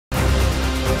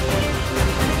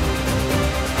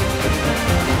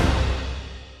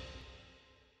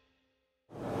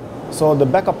So the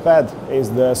backup pad is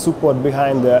the support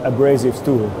behind the abrasive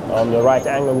tool on the right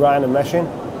angle grinder machine.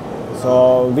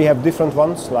 So we have different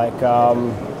ones, like a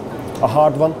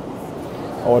hard one,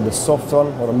 or the soft one,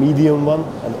 or a medium one,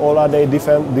 and all are they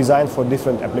designed for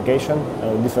different application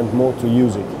and different mode to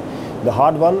use it. The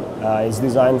hard one is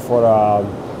designed for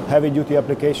heavy duty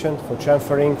application, for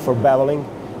chamfering, for beveling,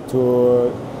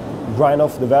 to grind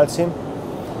off the weld seam,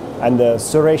 and the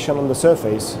serration on the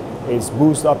surface is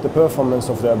boost up the performance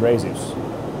of the abrasives.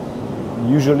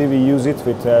 Usually we use it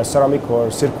with ceramic or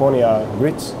zirconia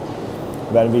grits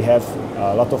when we have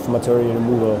a lot of material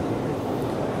removal.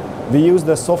 We use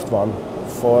the soft one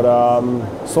for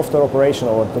softer operation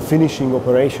or the finishing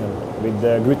operation with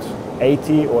the grit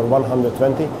 80 or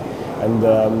 120, and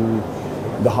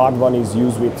the hard one is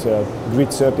used with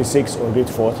grit 36 or grit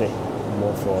 40,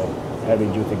 more for heavy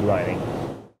duty grinding.